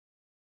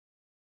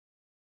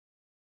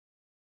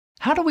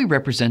How do we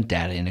represent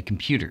data in a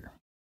computer?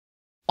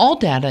 All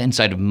data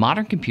inside of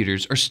modern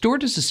computers are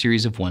stored as a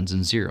series of ones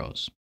and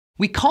zeros.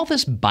 We call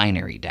this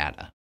binary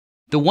data.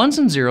 The ones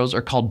and zeros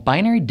are called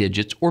binary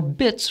digits or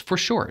bits for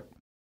short.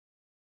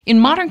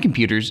 In modern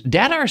computers,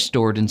 data are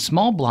stored in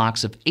small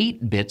blocks of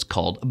 8 bits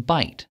called a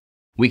byte.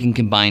 We can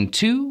combine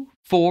 2,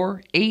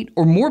 4, 8,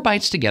 or more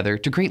bytes together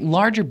to create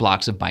larger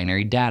blocks of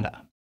binary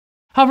data.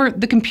 However,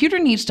 the computer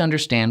needs to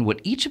understand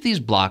what each of these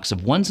blocks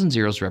of ones and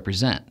zeros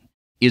represent.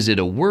 Is it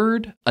a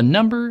word, a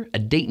number, a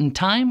date and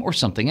time, or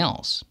something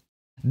else?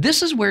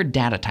 This is where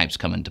data types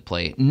come into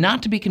play,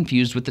 not to be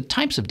confused with the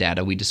types of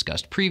data we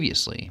discussed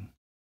previously.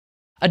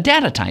 A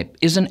data type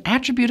is an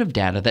attribute of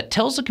data that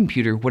tells the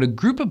computer what a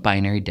group of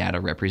binary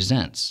data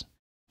represents.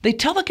 They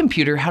tell the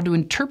computer how to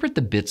interpret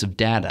the bits of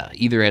data,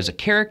 either as a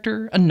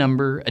character, a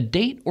number, a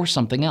date, or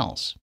something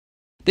else.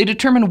 They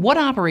determine what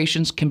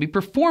operations can be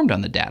performed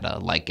on the data,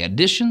 like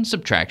addition,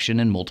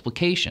 subtraction, and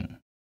multiplication.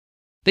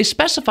 They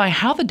specify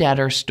how the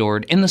data are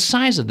stored and the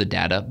size of the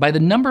data by the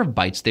number of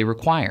bytes they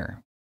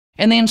require.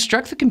 And they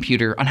instruct the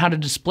computer on how to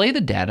display the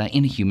data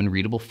in a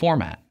human-readable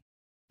format.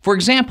 For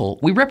example,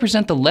 we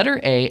represent the letter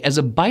A as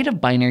a byte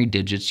of binary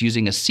digits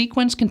using a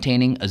sequence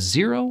containing a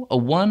 0, a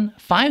 1,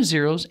 5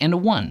 zeros, and a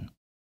 1.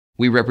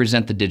 We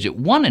represent the digit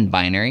 1 in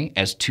binary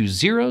as 2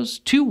 zeros,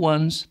 2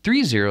 ones,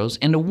 3 zeros,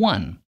 and a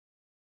 1.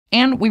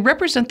 And we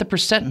represent the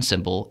percent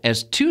symbol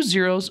as 2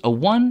 zeros, a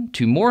 1,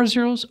 2 more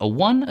zeros, a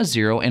 1, a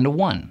 0, and a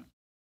 1.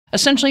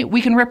 Essentially,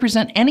 we can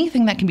represent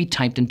anything that can be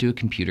typed into a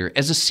computer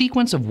as a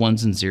sequence of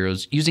ones and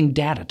zeros using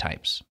data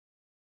types.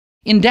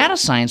 In data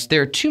science,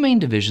 there are two main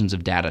divisions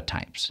of data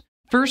types.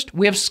 First,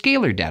 we have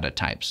scalar data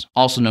types,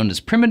 also known as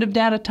primitive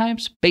data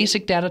types,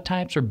 basic data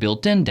types, or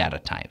built-in data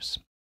types.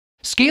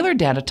 Scalar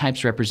data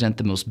types represent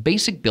the most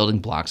basic building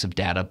blocks of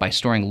data by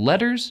storing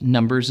letters,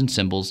 numbers, and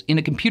symbols in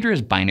a computer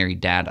as binary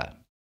data.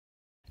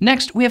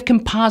 Next, we have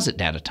composite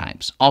data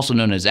types, also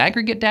known as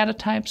aggregate data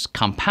types,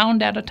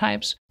 compound data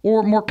types,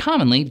 or more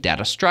commonly,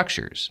 data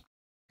structures.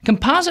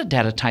 Composite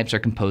data types are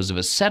composed of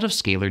a set of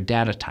scalar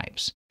data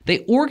types. They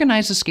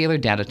organize the scalar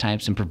data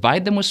types and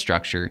provide them with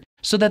structure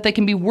so that they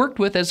can be worked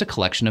with as a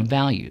collection of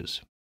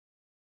values.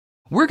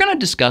 We're going to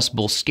discuss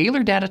both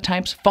scalar data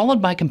types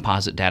followed by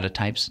composite data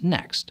types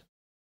next.